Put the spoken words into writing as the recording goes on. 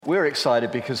we're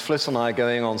excited because Fliss and I are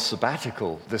going on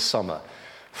sabbatical this summer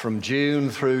from June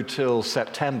through till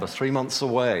September, 3 months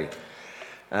away.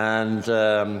 And,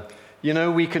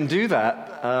 we can do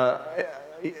that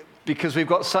because we've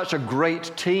got such a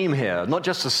great team here, not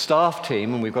just a staff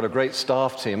team, and we've got a great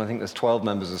staff team. I think there's 12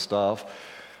 members of staff,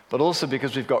 but also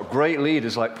because we've got great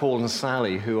leaders like Paul and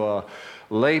Sally who are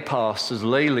lay pastors,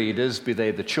 lay leaders, be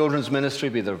they the children's ministry,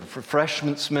 be the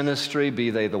refreshments ministry, be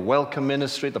they the welcome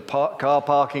ministry, the car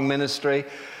parking ministry.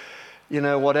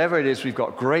 Whatever it is, we've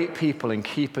got great people in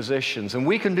key positions. And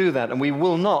we can do that, and we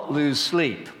will not lose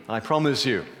sleep, I promise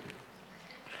you.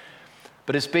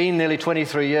 But it's been nearly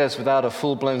 23 years without a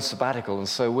full-blown sabbatical, and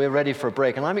so we're ready for a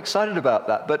break. And I'm excited about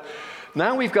that. But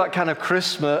now we've got kind of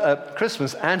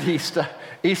Christmas and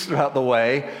Easter out the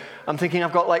way. I'm thinking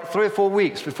I've got like 3 or 4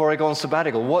 weeks before I go on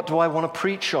sabbatical. What do I want to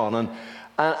preach on?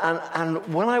 And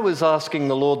when I was asking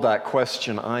the Lord that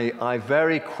question, I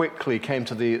very quickly came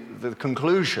to the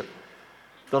conclusion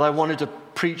that I wanted to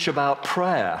preach about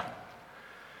prayer.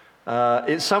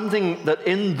 It's something that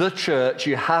in the church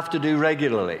you have to do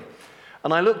regularly.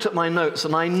 And I looked at my notes,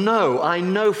 and I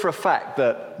know for a fact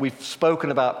that we've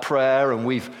spoken about prayer, and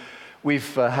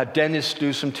we've had Dennis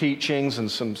do some teachings and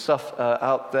some stuff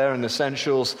out there in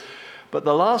Essentials. But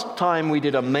the last time we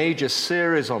did a major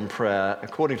series on prayer,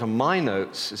 according to my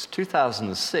notes, is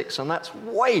 2006, and that's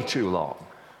way too long.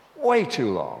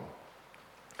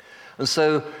 And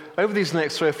so over these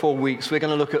next 3 or 4 weeks, we're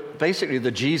going to look at basically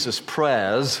the Jesus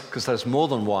prayers, because there's more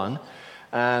than one.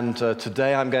 And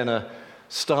today I'm going to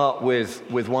start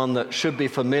with one that should be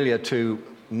familiar to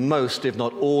most, if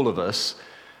not all of us.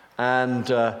 And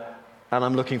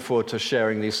I'm looking forward to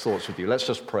sharing these thoughts with you. Let's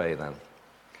just pray then.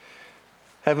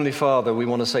 Heavenly Father, we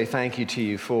want to say thank you to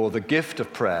you for the gift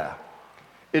of prayer.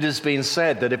 It has been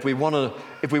said that if we want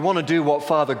to do what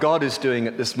Father God is doing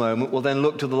at this moment, we'll then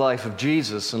look to the life of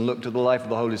Jesus and look to the life of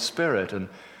the Holy Spirit. And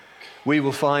we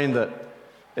will find that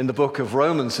in the book of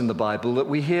Romans in the Bible that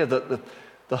we hear that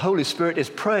the Holy Spirit is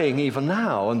praying even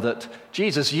now, and that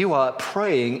Jesus, you are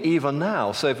praying even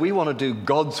now. So if we want to do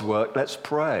God's work, let's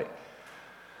pray.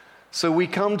 So we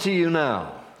come to you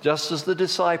now, just as the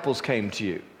disciples came to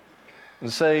you,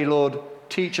 and say, Lord,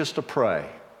 teach us to pray.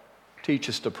 Teach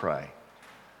us to pray.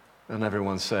 And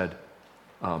everyone said,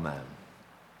 Amen.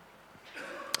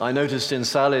 I noticed in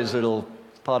Sally's little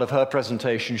part of her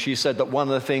presentation, she said that one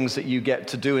of the things that you get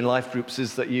to do in life groups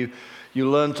is that you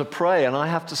learn to pray. And I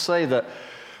have to say that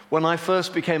when I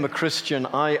first became a Christian,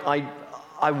 I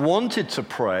wanted to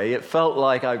pray. It felt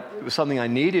like it was something I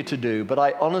needed to do, but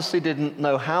I honestly didn't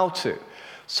know how to.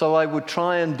 So I would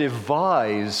try and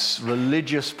devise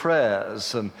religious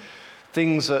prayers and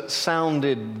things that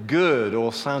sounded good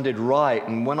or sounded right.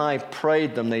 And when I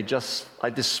prayed them, I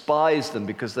despised them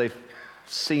because they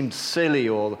seemed silly,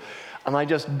 and I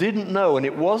just didn't know. And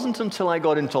it wasn't until I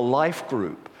got into life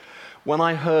group, when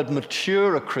I heard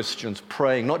maturer Christians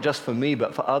praying, not just for me,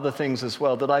 but for other things as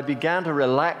well, that I began to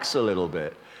relax a little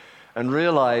bit and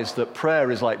realize that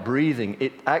prayer is like breathing.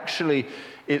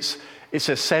 It's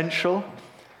essential.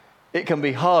 It can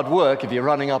be hard work if you're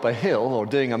running up a hill or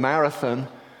doing a marathon,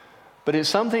 but it's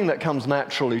something that comes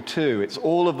naturally too. It's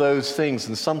all of those things,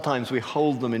 and sometimes we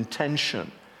hold them in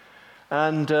tension.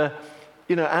 And,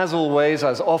 as always,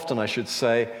 as often I should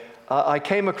say, I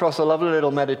came across a lovely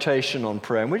little meditation on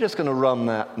prayer, and we're just going to run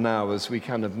that now as we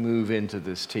kind of move into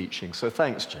this teaching. So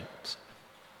thanks, James.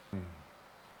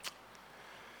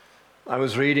 I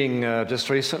was reading just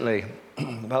recently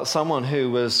about someone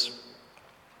who was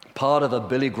part of a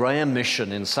Billy Graham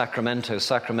mission in Sacramento.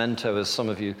 Sacramento, as some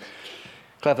of you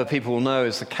clever people will know,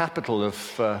 is the capital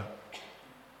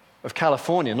of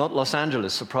California, not Los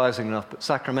Angeles, surprisingly enough, but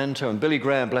Sacramento. And Billy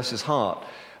Graham, bless his heart,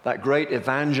 that great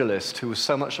evangelist who was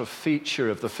so much a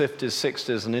feature of the 50s,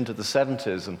 60s, and into the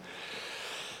 70s. And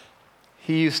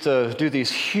he used to do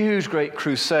these huge, great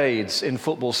crusades in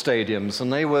football stadiums.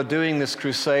 And they were doing this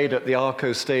crusade at the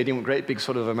Arco Stadium, a great big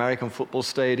sort of American football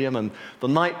stadium. And the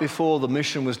night before the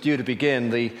mission was due to begin,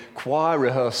 the choir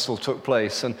rehearsal took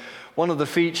place. And one of the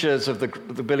features of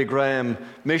the Billy Graham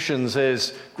missions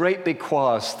is great big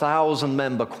choirs,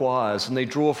 1,000-member choirs, and they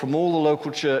draw from all the local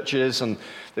churches, and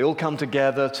they all come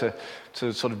together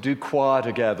to sort of do choir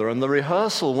together. And the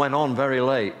rehearsal went on very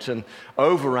late and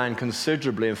overran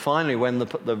considerably. And finally, when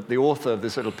the author of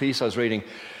this little piece I was reading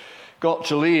got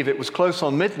to leave, it was close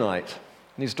on midnight.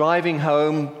 And he's driving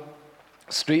home,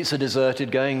 streets are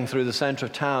deserted, going through the center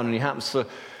of town, and he happens to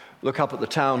look up at the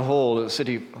town hall, at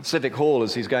Civic Hall,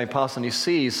 as he's going past, and he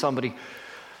sees somebody,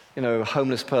 a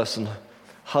homeless person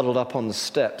huddled up on the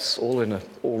steps, all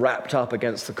wrapped up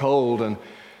against the cold,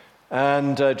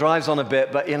 and drives on a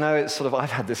bit. But it's sort of,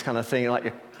 I've had this kind of thing,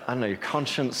 like I don't know, your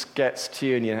conscience gets to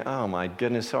you and you, oh my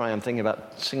goodness, here I am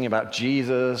singing about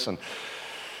Jesus and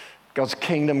God's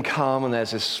kingdom come, and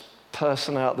there's this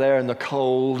person out there in the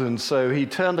cold. And so he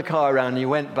turned the car around and he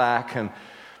went back and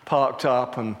parked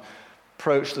up and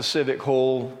approached the civic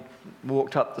hall,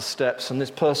 walked up the steps, and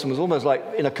this person was almost like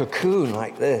in a cocoon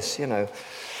like this,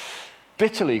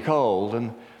 bitterly cold,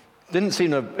 and didn't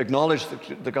seem to acknowledge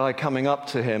the guy coming up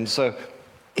to him. So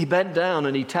he bent down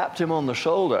and he tapped him on the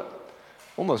shoulder,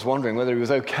 almost wondering whether he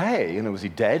was okay. Was he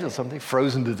dead or something,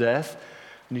 frozen to death?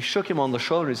 And he shook him on the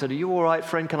shoulder. He said, "Are you all right,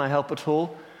 friend? Can I help at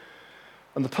all?"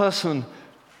 And the person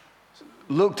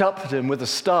looked up at him with a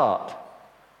start,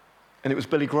 and it was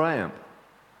Billy Graham.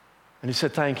 And he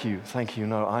said, thank you.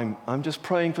 No, I'm just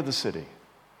praying for the city.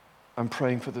 I'm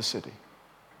praying for the city.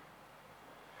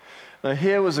 Now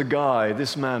here was a guy,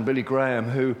 this man, Billy Graham,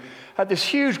 who had this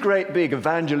huge, great, big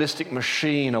evangelistic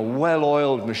machine, a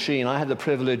well-oiled machine. I had the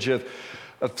privilege of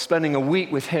spending a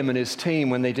week with him and his team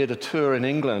when they did a tour in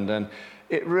England. And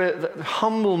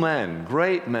humble men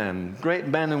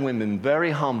and women,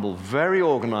 very humble, very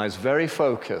organized, very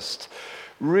focused,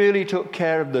 really took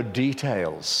care of the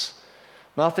details.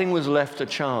 Nothing was left to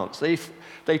chance.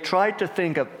 They tried to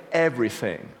think of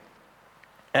everything.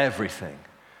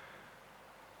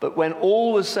 But when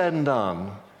all was said and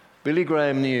done, Billy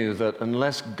Graham knew that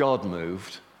unless God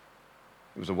moved,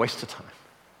 it was a waste of time.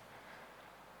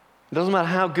 It doesn't matter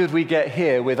how good we get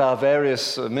here with our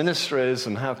various ministries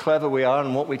and how clever we are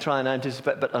and what we try and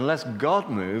anticipate, but unless God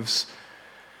moves,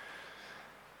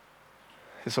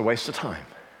 it's a waste of time.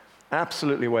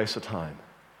 Absolutely a waste of time.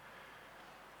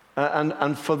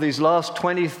 And for these last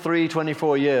 23,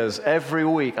 24 years, every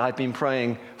week I've been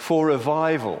praying for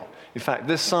revival. In fact,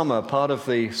 this summer, part of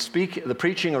the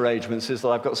preaching arrangements is that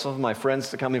I've got some of my friends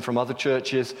to come in from other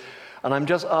churches, and I'm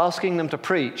just asking them to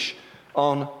preach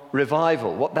on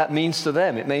revival, what that means to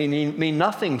them. It may mean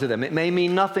nothing to them. It may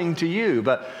mean nothing to you,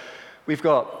 but we've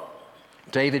got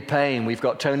David Payne, we've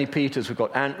got Tony Peters, we've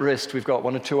got Ant Rist, we've got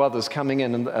one or two others coming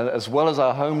in, as well as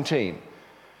our home team.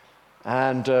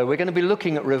 And we're going to be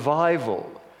looking at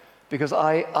revival, because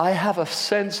I have a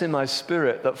sense in my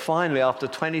spirit that finally, after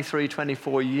 23,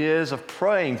 24 years of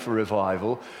praying for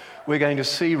revival, we're going to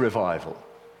see revival.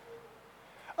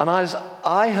 And as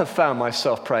I have found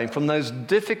myself praying from those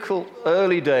difficult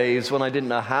early days when I didn't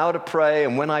know how to pray,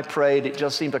 and when I prayed, it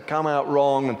just seemed to come out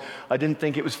wrong, and I didn't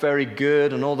think it was very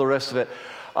good, and all the rest of it,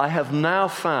 I have now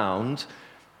found,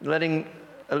 letting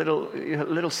a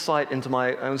little sight into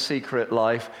my own secret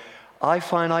life, I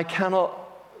find I cannot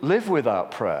live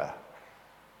without prayer.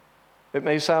 It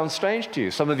may sound strange to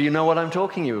you. Some of you know what I'm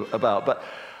talking about, but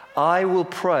I will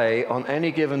pray on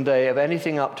any given day of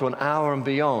anything up to an hour and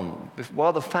beyond,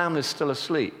 while the family's still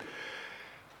asleep.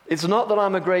 It's not that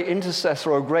I'm a great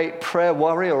intercessor or a great prayer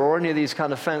warrior or any of these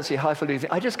kind of fancy, highfalutin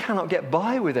things. I just cannot get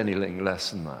by with anything less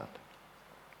than that.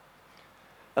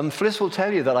 And Fliss will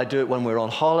tell you that I do it when we're on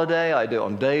holiday, I do it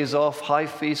on days off, high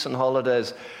feasts and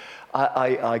holidays.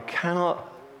 I cannot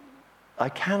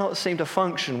seem to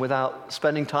function without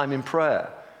spending time in prayer.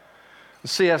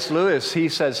 C.S. Lewis, he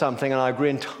said something, and I agree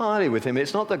entirely with him.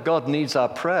 It's not that God needs our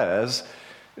prayers,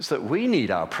 it's that we need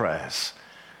our prayers.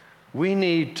 We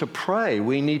need to pray,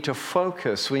 we need to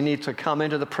focus, we need to come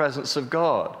into the presence of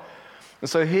God. And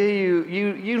so here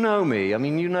you know me. I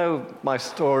mean, you know my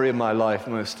story and my life,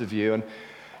 most of you. And,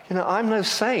 I'm no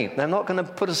saint. They're not going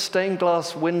to put a stained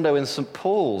glass window in St.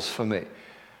 Paul's for me.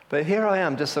 But here I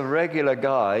am, just a regular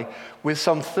guy with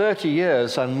some 30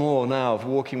 years and more now of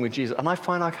walking with Jesus. And I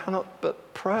find I cannot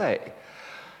but pray.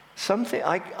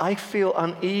 I feel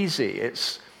uneasy.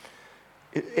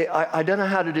 I don't know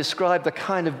how to describe the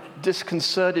kind of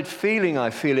disconcerted feeling I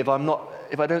feel if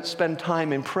I don't spend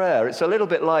time in prayer. It's a little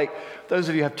bit like, those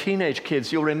of you who have teenage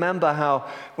kids, you'll remember how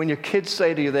when your kids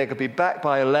say to you they could be back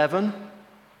by 11,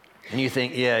 and you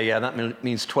think, yeah, that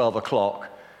means 12 o'clock.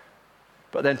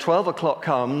 But then 12 o'clock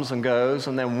comes and goes,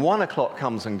 and then 1 o'clock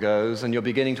comes and goes, and you're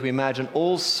beginning to imagine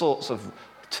all sorts of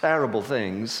terrible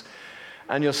things,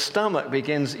 and your stomach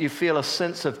you feel a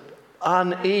sense of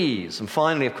unease. And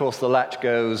finally, of course, the latch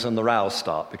goes and the rows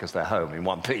start because they're home in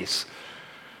one piece.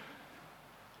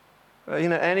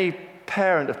 Any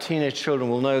parent of teenage children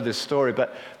will know this story,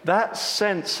 but that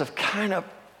sense of kind of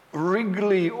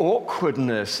wriggly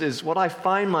awkwardness is what I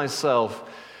find myself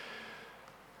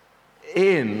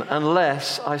in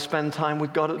unless I spend time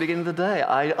with God at the beginning of the day.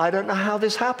 I don't know how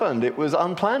this happened. It was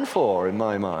unplanned for in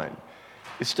my mind.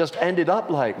 It's just ended up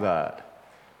like that.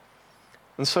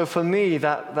 And so for me,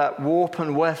 that warp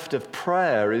and weft of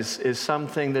prayer is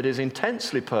something that is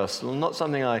intensely personal, not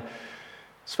something I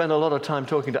spend a lot of time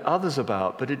talking to others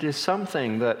about, but it is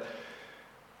something that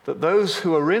that those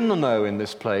who are in the know in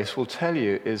this place will tell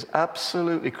you is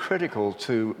absolutely critical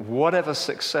to whatever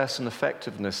success and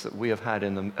effectiveness that we have had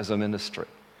in them as a ministry.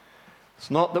 It's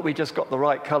not that we just got the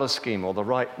right color scheme or the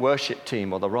right worship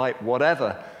team or the right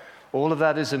whatever. All of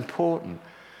that is important.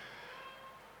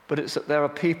 But it's that there are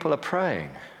people are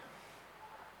praying.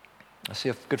 I see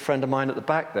a good friend of mine at the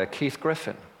back there, Keith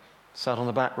Griffin, sat on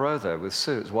the back row there with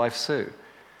Sue, his wife Sue.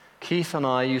 Keith and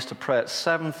I used to pray at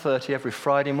 7:30 every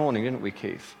Friday morning, didn't we,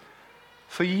 Keith?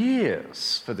 For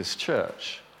years for this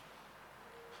church.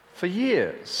 For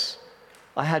years.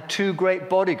 I had 2 great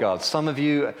bodyguards. Some of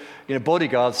you,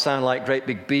 bodyguards sound like great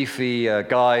big beefy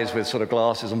guys with sort of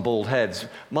glasses and bald heads.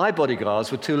 My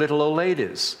bodyguards were 2 little old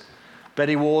ladies,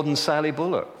 Betty Ward and Sally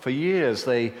Bullock. For years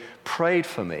they prayed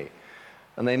for me.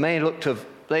 And they may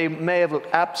have looked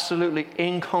absolutely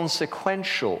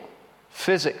inconsequential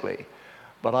physically.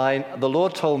 But the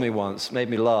Lord told me once, made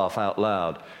me laugh out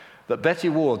loud, that Betty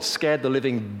Ward scared the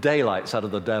living daylights out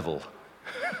of the devil.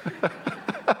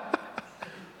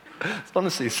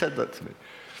 Honestly, he said that to me.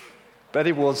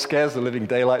 Betty Ward scares the living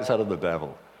daylights out of the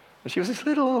devil. And she was this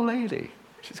little old lady.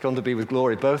 She's gone to be with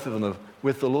glory. Both of them are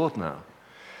with the Lord now.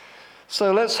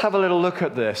 So let's have a little look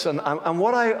at this. And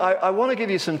what I want to give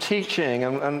you some teaching,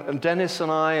 and Dennis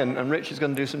and I, and Rich is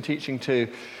going to do some teaching too.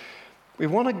 We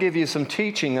want to give you some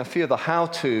teaching, a few of the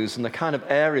how-tos and the kind of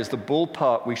areas, the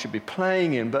ballpark we should be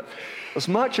playing in. But as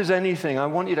much as anything, I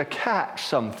want you to catch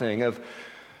something of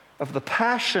the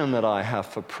passion that I have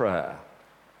for prayer.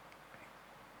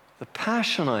 The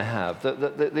passion I have,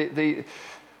 the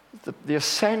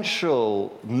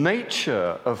essential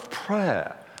nature of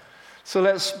prayer. So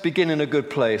let's begin in a good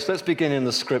place. Let's begin in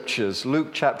the scriptures. Luke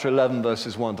chapter 11,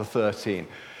 verses 1 to 13.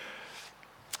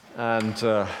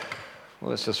 And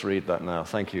let's just read that now.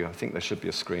 Thank you. I think there should be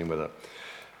a screen with it.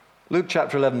 Luke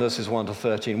chapter 11, verses 1 to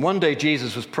 13. One day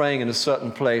Jesus was praying in a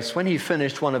certain place. When he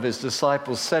finished, one of his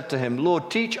disciples said to him,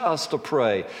 "Lord, teach us to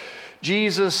pray."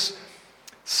 Jesus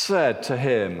said to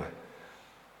him,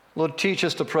 Lord, teach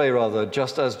us to pray, rather,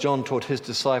 just as John taught his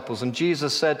disciples. And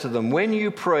Jesus said to them, when you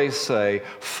pray, say,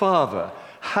 Father,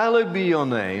 hallowed be your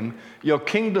name, your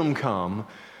kingdom come.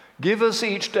 Give us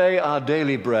each day our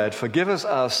daily bread. Forgive us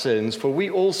our sins, for we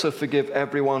also forgive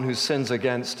everyone who sins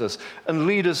against us. And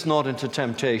lead us not into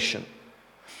temptation.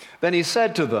 Then he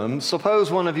said to them,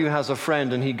 suppose one of you has a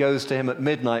friend and he goes to him at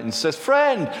midnight and says,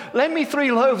 friend, lend me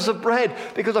 3 loaves of bread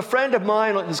because a friend of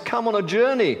mine has come on a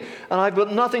journey and I've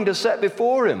got nothing to set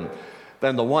before him.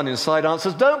 Then the one inside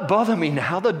answers, don't bother me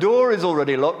now. The door is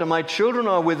already locked and my children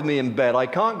are with me in bed. I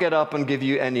can't get up and give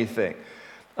you anything.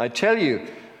 I tell you,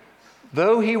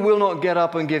 though he will not get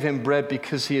up and give him bread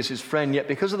because he is his friend, yet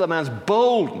because of the man's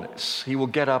boldness, he will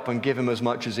get up and give him as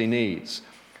much as he needs.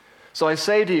 So I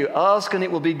say to you, ask and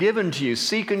it will be given to you.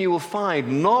 Seek and you will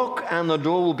find. Knock and the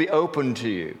door will be opened to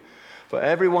you. For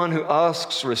everyone who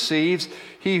asks receives.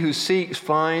 He who seeks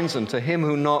finds. And to him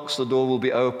who knocks the door will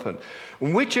be opened.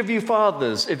 Which of you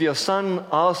fathers, if your son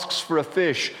asks for a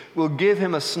fish, will give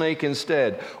him a snake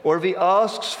instead? Or if he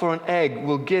asks for an egg,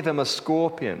 will give him a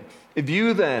scorpion? If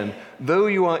you then, though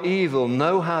you are evil,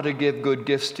 know how to give good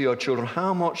gifts to your children,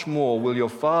 how much more will your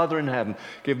Father in heaven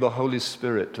give the Holy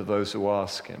Spirit to those who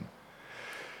ask him?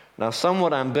 Now,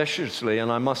 somewhat ambitiously,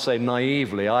 and I must say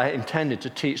naively, I intended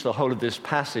to teach the whole of this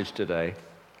passage today,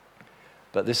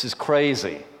 but this is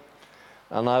crazy.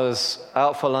 And I was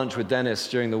out for lunch with Dennis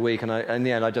during the week, and in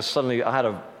the end, I had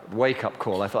a wake-up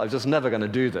call. I thought I was just never going to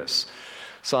do this.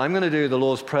 So I'm going to do the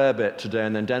Lord's Prayer bit today,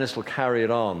 and then Dennis will carry it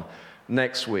on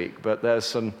next week. But there's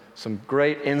some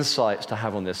great insights to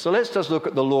have on this. So let's just look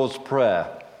at the Lord's Prayer.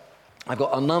 I've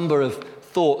got a number of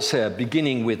thoughts here,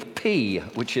 beginning with P,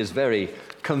 which is very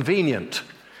convenient.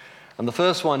 And the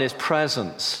first one is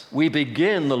presence. We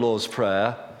begin the Lord's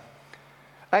Prayer.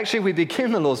 Actually, we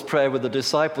begin the Lord's Prayer with the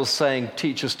disciples saying,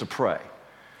 teach us to pray.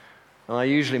 And I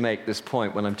usually make this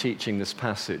point when I'm teaching this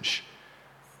passage,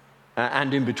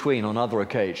 and in between on other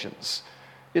occasions.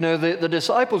 You know, the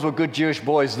disciples were good Jewish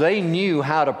boys. They knew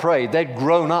how to pray. They'd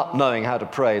grown up knowing how to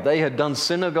pray. They had done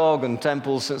synagogue and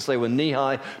temples since they were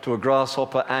knee-high to a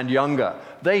grasshopper and younger.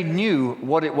 They knew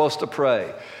what it was to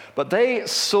pray. But they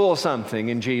saw something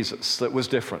in Jesus that was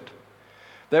different.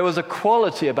 There was a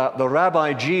quality about the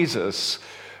Rabbi Jesus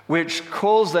which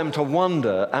caused them to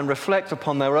wonder and reflect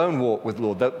upon their own walk with the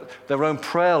Lord, their own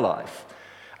prayer life.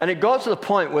 And it got to the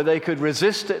point where they could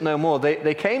resist it no more.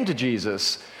 They came to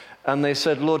Jesus and they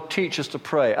said, Lord, teach us to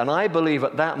pray. And I believe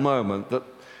at that moment that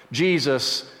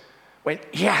Jesus went,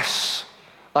 yes.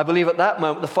 I believe at that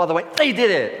moment the Father went, they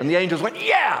did it. And the angels went,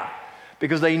 yeah.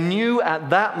 Because they knew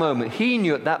at that moment, he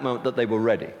knew at that moment that they were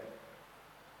ready.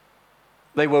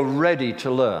 They were ready to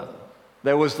learn.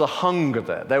 There was the hunger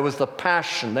there. There was the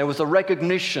passion. There was the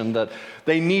recognition that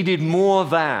they needed more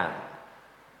than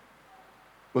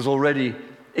was already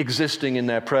existing in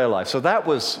their prayer life. So that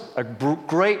was a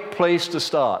great place to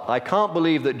start. I can't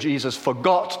believe that Jesus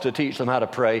forgot to teach them how to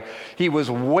pray. He was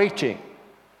waiting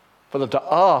for them to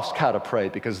ask how to pray,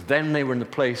 because then they were in the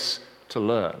place to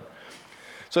learn.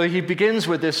 So he begins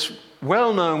with this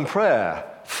well-known prayer,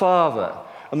 Father.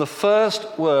 And the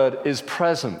first word is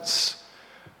presence.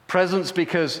 Presence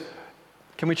because,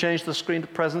 can we change the screen to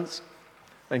presence?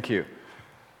 Thank you.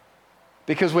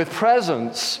 Because with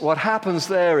presence, what happens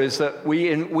there is that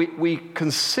we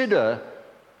consider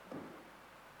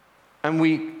and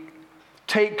we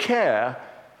take care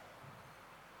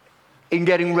in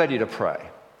getting ready to pray.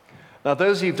 Now,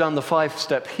 those of you who've done the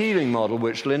 5-step healing model,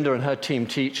 which Linda and her team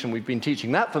teach, and we've been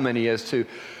teaching that for many years too,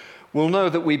 will know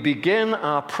that we begin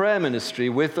our prayer ministry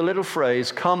with the little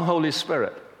phrase, "Come, Holy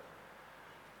Spirit."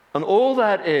 And all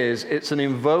that is, it's an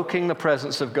invoking the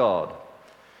presence of God.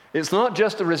 It's not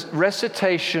just a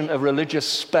recitation of religious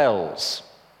spells,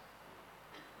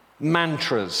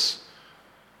 mantras,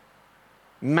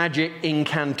 magic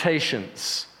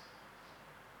incantations.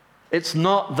 It's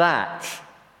not that.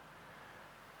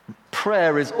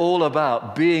 Prayer is all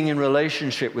about being in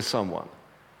relationship with someone.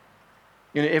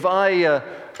 You know, if I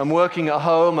am working at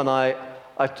home and I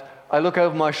look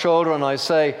over my shoulder and I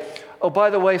say, "Oh, by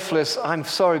the way, Fliss, I'm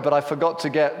sorry, but I forgot to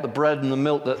get the bread and the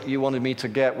milk that you wanted me to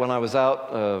get when I was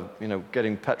out,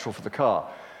 getting petrol for the car."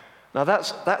 Now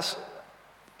that's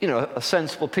a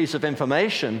sensible piece of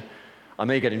information. I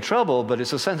may get in trouble, but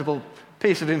it's a sensible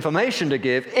piece of information to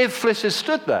give if Fliss is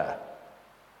stood there,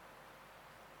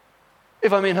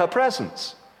 if I'm in her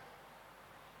presence.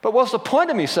 But what's the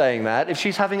point of me saying that if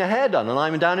she's having her hair done and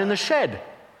I'm down in the shed?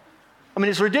 I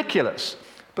mean, it's ridiculous.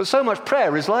 But so much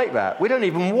prayer is like that. We don't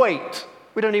even wait.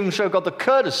 We don't even show God the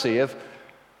courtesy of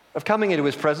coming into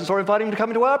his presence or inviting him to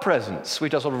come into our presence. We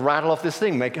just sort of rattle off this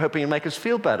thing, hoping it'll make us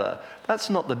feel better.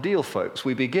 That's not the deal, folks.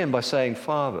 We begin by saying,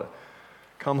 "Father,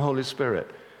 come, Holy Spirit."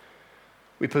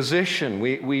 We position,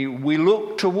 we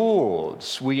look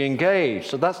towards, we engage.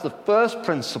 So that's the first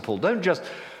principle. Don't just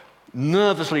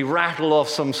nervously rattle off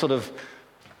some kind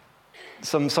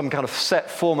of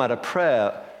set format of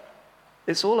prayer.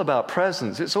 It's all about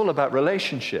presence. It's all about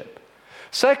relationship.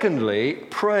 Secondly,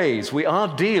 praise. We are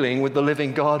dealing with the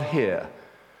living God here.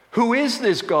 Who is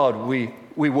this God we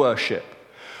worship?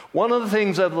 One of the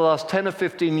things over the last 10 or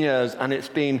 15 years, and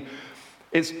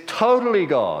it's totally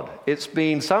God. It's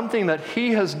been something that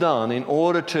he has done in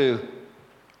order to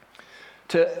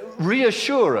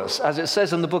reassure us, as it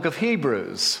says in the book of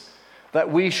Hebrews, that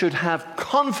we should have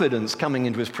confidence coming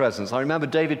into his presence. I remember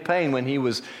David Payne, when he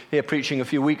was here preaching a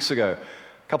few weeks ago,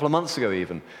 a couple of months ago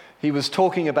even, he was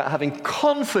talking about having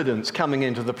confidence coming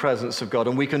into the presence of God.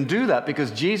 And we can do that because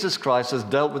Jesus Christ has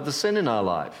dealt with the sin in our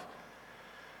life.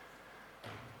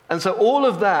 And so all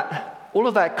of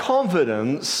that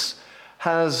confidence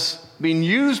has been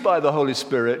used by the Holy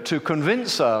Spirit to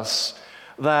convince us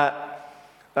that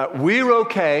we're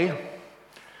okay,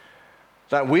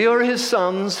 that we are his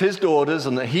sons, his daughters,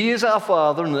 and that he is our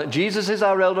father, and that Jesus is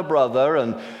our elder brother,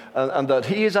 and that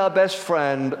he is our best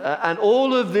friend. And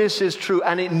all of this is true,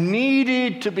 and it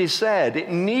needed to be said. It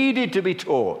needed to be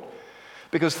taught.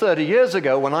 Because 30 years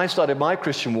ago, when I started my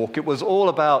Christian walk, it was all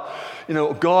about,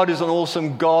 God is an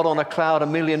awesome God on a cloud a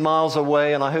million miles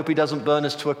away, and I hope he doesn't burn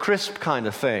us to a crisp kind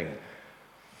of thing.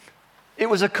 It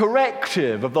was a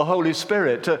corrective of the Holy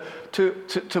Spirit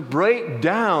to break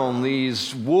down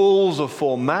these walls of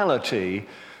formality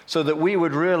so that we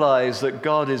would realize that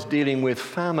God is dealing with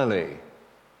family.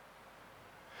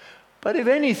 But if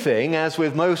anything, as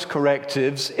with most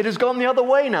correctives, it has gone the other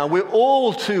way now. We're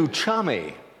all too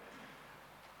chummy.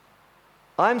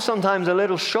 I'm sometimes a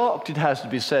little shocked, it has to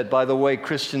be said, by the way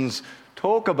Christians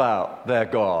talk about their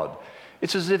God.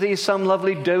 It's as if he's some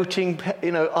lovely doting,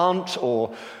 aunt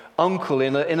or uncle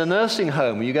in a nursing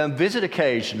home. You go and visit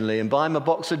occasionally and buy him a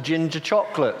box of ginger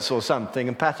chocolates or something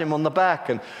and pat him on the back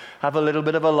and have a little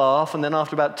bit of a laugh. And then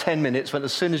after about 10 minutes, when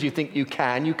as soon as you think you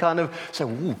can, you kind of say,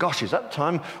 "Oh, gosh, is that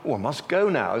time? Oh, I must go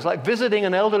now." It's like visiting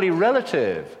an elderly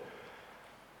relative.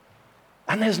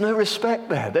 And there's no respect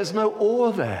there. There's no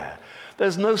awe there.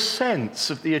 There's no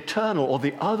sense of the eternal or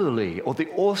the otherly or the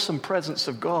awesome presence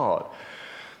of God.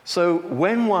 So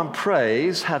when one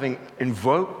prays, having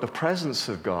invoked the presence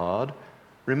of God,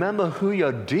 remember who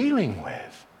you're dealing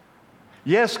with.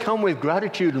 Yes, come with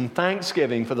gratitude and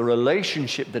thanksgiving for the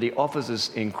relationship that he offers us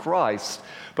in Christ,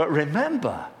 but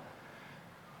remember,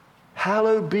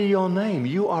 hallowed be your name.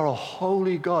 You are a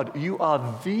holy God. You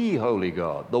are the holy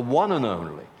God, the one and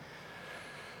only.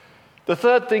 The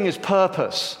third thing is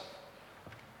purpose.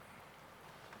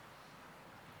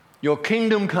 Your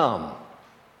kingdom come.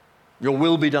 Your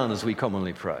will be done, as we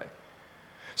commonly pray.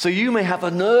 So you may have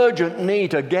an urgent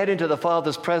need to get into the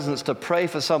Father's presence to pray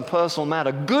for some personal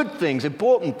matter, good things,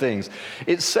 important things.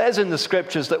 It says in the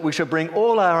Scriptures that we should bring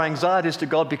all our anxieties to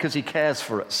God because He cares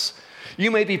for us.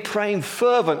 You may be praying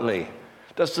fervently,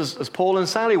 just as Paul and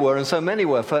Sally were, and so many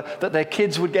were, that their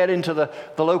kids would get into the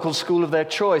local school of their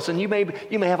choice. And you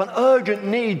may have an urgent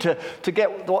need to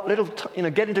get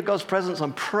get into God's presence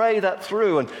and pray that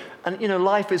through. And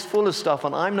life is full of stuff,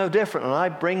 and I'm no different. And I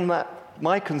bring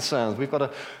my concerns. We've got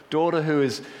a daughter who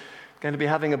is going to be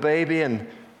having a baby, and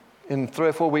in 3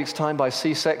 or 4 weeks' time by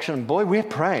C-section. And boy, we're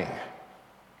praying.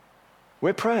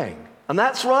 We're praying. And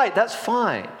that's right, that's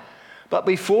fine. But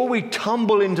before we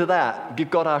tumble into that, we've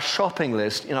got our shopping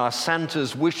list, our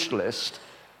Santa's wish list.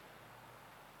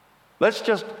 Let's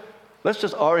just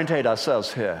orientate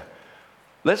ourselves here.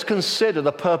 Let's consider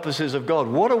the purposes of God.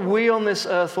 What are we on this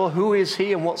earth for? Who is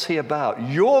He and what's He about?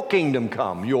 Your kingdom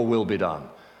come, your will be done.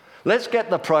 Let's get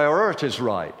the priorities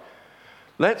right.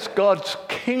 Let God's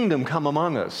kingdom come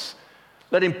among us.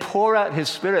 Let Him pour out His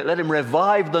Spirit. Let Him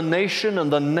revive the nation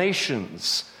and the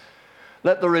nations.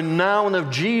 Let the renown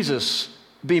of Jesus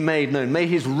be made known. May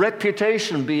His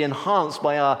reputation be enhanced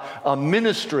by our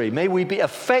ministry. May we be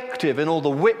effective in all the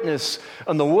witness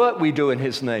and the work we do in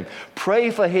His name.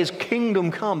 Pray for His kingdom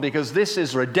come, because this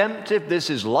is redemptive, this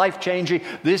is life-changing,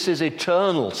 this is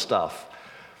eternal stuff.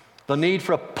 The need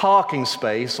for a parking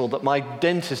space, or that my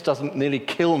dentist doesn't nearly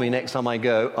kill me next time I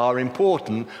go, are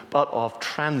important, but of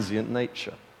transient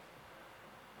nature.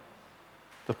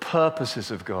 The purposes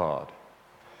of God.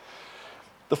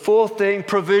 The fourth thing,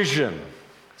 provision.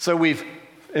 So we've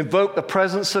invoked the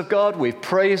presence of God. We've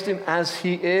praised Him as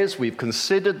He is. We've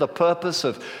considered the purpose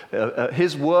of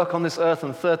His work on this earth.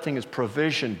 And the third thing is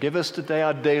provision. Give us today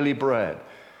our daily bread.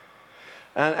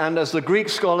 And as the Greek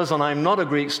scholars, and I'm not a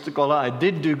Greek scholar, I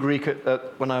did do Greek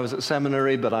when I was at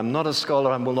seminary, but I'm not a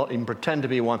scholar and will not even pretend to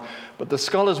be one. But the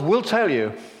scholars will tell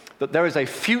you that there is a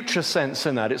future sense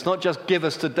in that. It's not just give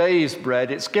us today's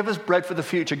bread, it's give us bread for the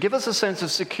future. Give us a sense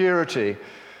of security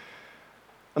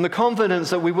and the confidence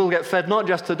that we will get fed not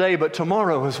just today, but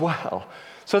tomorrow as well,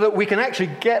 so that we can actually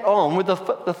get on with the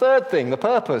third thing, the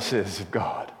purposes of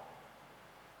God.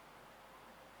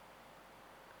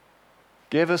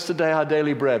 Give us today our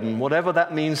daily bread, and whatever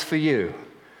that means for you.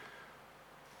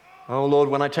 Oh, Lord,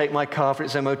 when I take my car for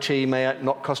its MOT, may it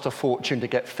not cost a fortune to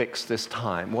get fixed this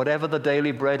time. Whatever the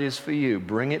daily bread is for you,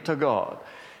 bring it to God.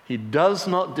 He does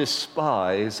not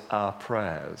despise our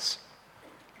prayers.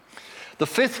 The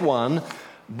fifth one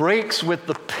breaks with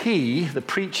the P, the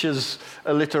preacher's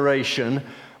alliteration,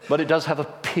 but it does have a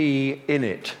P in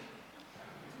it.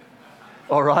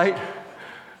 All right?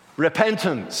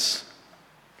 Repentance.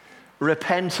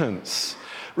 Repentance.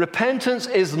 Repentance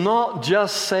is not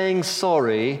just saying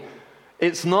sorry.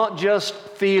 It's not just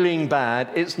feeling bad.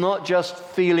 It's not just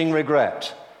feeling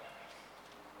regret.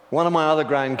 One of my other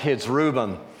grandkids,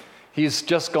 Reuben, he's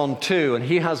just gone 2, and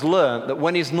he has learned that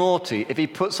when he's naughty, if he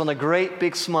puts on a great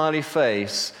big smiley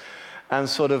face and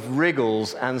sort of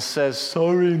wriggles and says,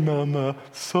 sorry, Mama,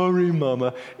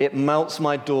 it melts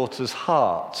my daughter's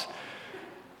heart.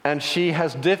 And she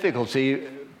has difficulty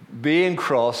being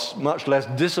cross, much less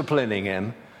disciplining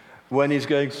him, when he's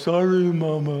going, sorry,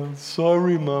 Mama.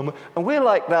 And we're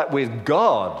like that with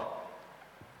God.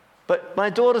 But my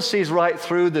daughter sees right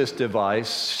through this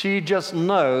device. She just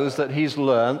knows that he's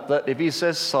learned that if he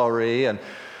says sorry and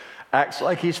acts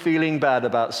like he's feeling bad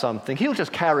about something, he'll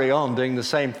just carry on doing the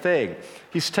same thing.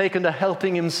 He's taken to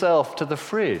helping himself to the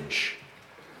fridge.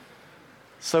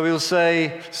 So he'll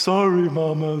say, sorry,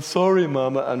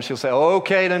 Mama, and she'll say,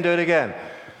 okay, then do it again.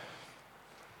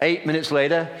 8 minutes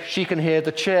later, she can hear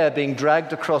the chair being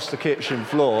dragged across the kitchen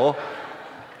floor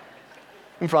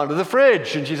in front of the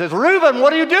fridge. And she says, Reuben,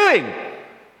 what are you doing?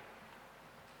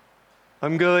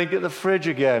 I'm going to get the fridge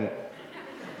again.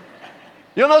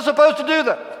 You're not supposed to do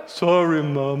that. Sorry,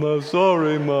 Mama.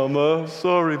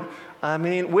 I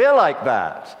mean, we're like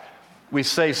that. We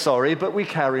say sorry, but we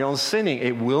carry on sinning.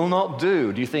 It will not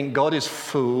do. Do you think God is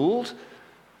fooled?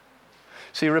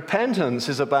 See, repentance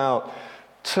is about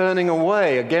turning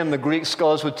away. Again, the Greek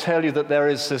scholars would tell you that there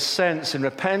is this sense in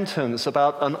repentance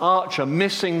about an archer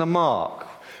missing the mark.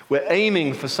 We're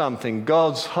aiming for something,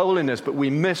 God's holiness, but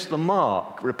we miss the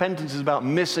mark. Repentance is about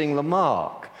missing the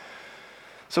mark.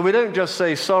 So we don't just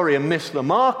say sorry and miss the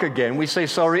mark again. We say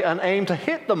sorry and aim to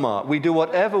hit the mark. We do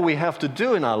whatever we have to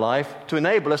do in our life to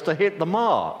enable us to hit the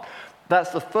mark. That's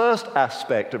the first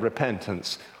aspect of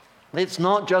repentance. It's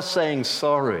not just saying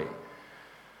sorry,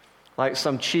 like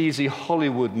some cheesy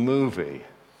Hollywood movie.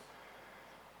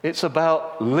 It's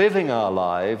about living our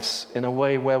lives in a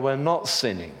way where we're not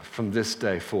sinning from this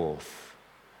day forth.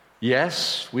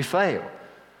 Yes, we fail.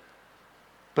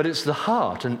 But it's the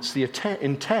heart and it's the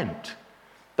intent.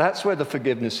 That's where the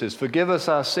forgiveness is. Forgive us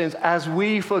our sins as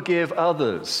we forgive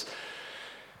others.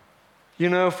 You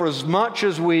know, for as much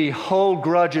as we hold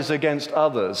grudges against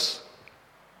others,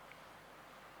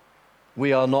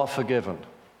 we are not forgiven.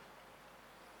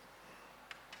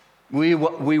 We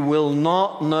will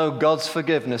not know God's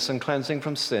forgiveness and cleansing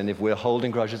from sin if we're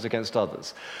holding grudges against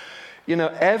others. You know,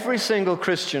 every single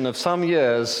Christian of some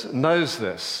years knows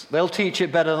this. They'll teach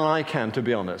it better than I can, to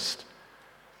be honest.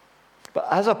 But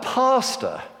as a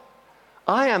pastor,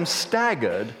 I am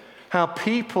staggered how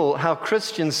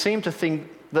Christians seem to think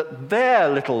that their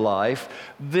little life,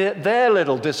 their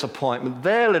little disappointment,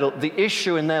 the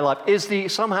issue in their life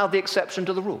is somehow the exception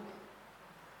to the rule.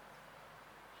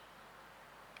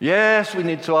 Yes, we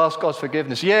need to ask God's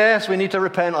forgiveness. Yes, we need to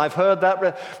repent. I've heard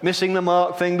that missing the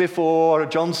mark thing before.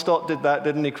 John Stott did that,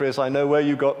 didn't he, Chris? I know where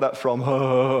you got that from.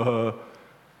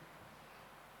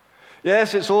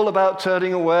 Yes, it's all about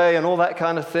turning away and all that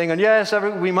kind of thing. And yes,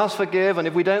 we must forgive. And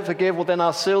if we don't forgive, well, then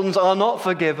our sins are not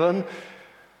forgiven.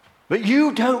 But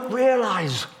you don't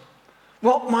realize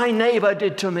what my neighbor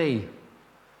did to me.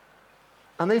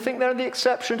 And they think they're the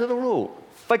exception to the rule.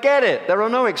 Forget it. There are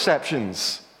no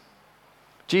exceptions.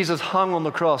 Jesus hung on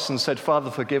the cross and said, Father,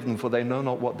 forgive them, for they know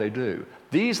not what they do.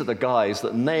 These are the guys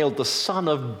that nailed the Son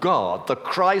of God, the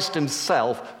Christ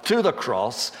himself, to the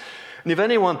cross. And if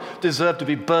anyone deserved to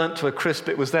be burnt to a crisp,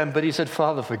 it was them. But he said,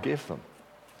 Father, forgive them.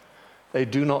 They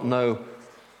do not know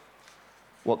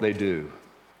what they do.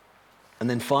 And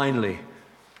then finally,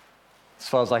 as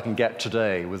far as I can get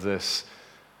today with this,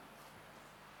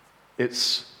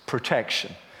 it's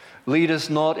protection. Lead us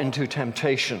not into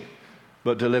temptation,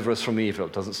 but deliver us from evil.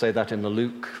 It doesn't say that in the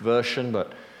Luke version, but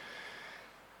it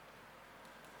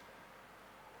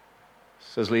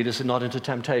says, lead us not into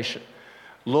temptation.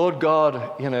 Lord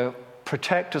God,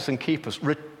 protect us and keep us.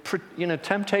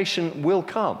 Temptation will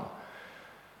come.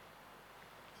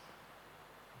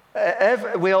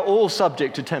 We are all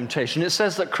subject to temptation. It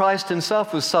says that Christ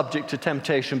himself was subject to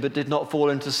temptation, but did not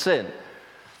fall into sin.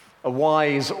 A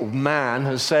wise man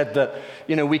has said that,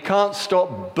 we can't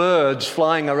stop birds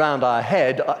flying around our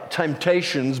head.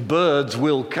 Temptations, birds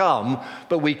will come,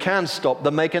 but we can stop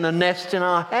them making a nest in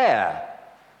our hair.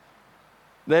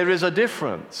 There is a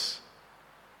difference.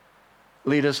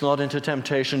 Lead us not into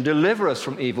temptation. Deliver us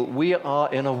from evil. We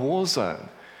are in a war zone.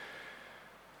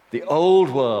 The old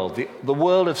world, the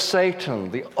world of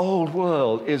Satan, the old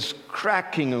world is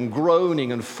cracking and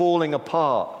groaning and falling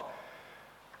apart.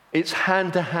 It's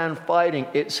hand-to-hand fighting.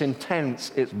 It's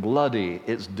intense. It's bloody.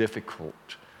 It's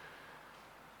difficult.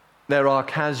 There are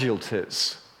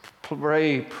casualties.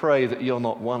 Pray that you're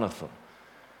not one of them.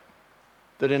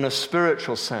 That in a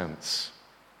spiritual sense,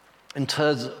 in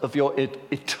terms of your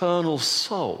eternal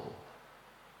soul,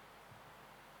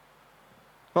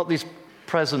 not these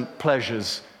present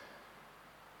pleasures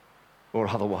or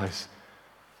otherwise,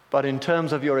 but in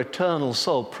terms of your eternal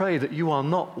soul, pray that you are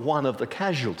not one of the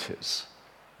casualties.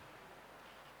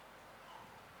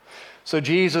 So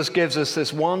Jesus gives us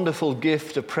this wonderful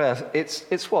gift of prayer.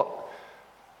 It's what?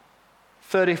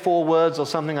 34 words or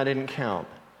something, I didn't count.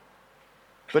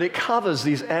 But it covers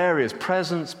these areas: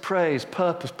 presence, praise,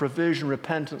 purpose, provision,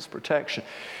 repentance, protection.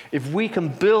 If we can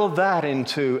build that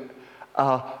into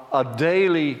our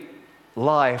daily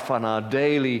life and our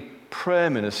daily prayer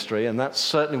ministry, and that's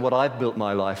certainly what I've built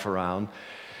my life around,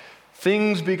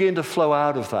 things begin to flow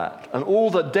out of that. And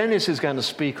all that Dennis is going to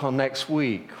speak on next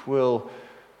week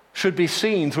should be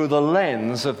seen through the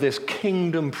lens of this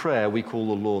kingdom prayer we call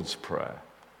the Lord's Prayer.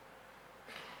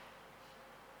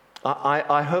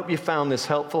 I hope you found this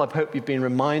helpful. I hope you've been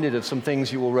reminded of some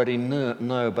things you already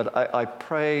know, but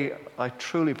I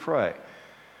truly pray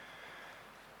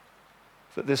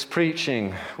that this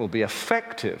preaching will be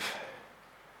effective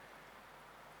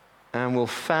and will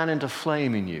fan into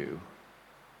flame in you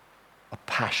a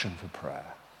passion for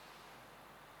prayer.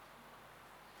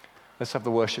 Let's have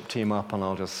the worship team up and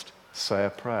I'll just say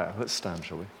a prayer. Let's stand,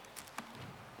 shall we?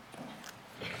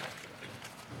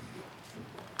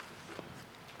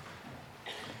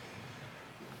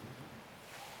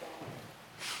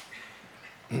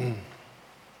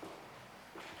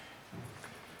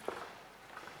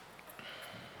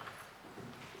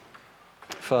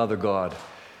 Father God,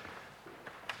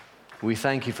 we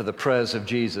thank you for the prayers of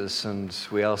Jesus, and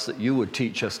we ask that you would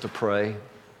teach us to pray.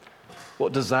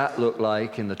 What does that look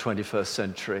like in the 21st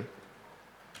century?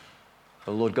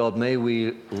 Oh, Lord God, may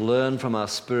we learn from our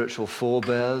spiritual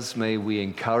forebears. May we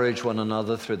encourage one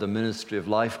another through the ministry of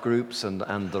life groups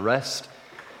and the rest.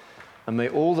 And may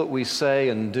all that we say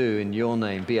and do in your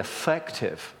name be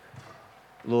effective.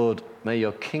 Lord, may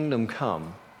your kingdom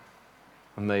come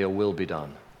and may your will be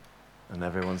done. And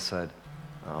everyone said,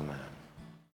 Amen.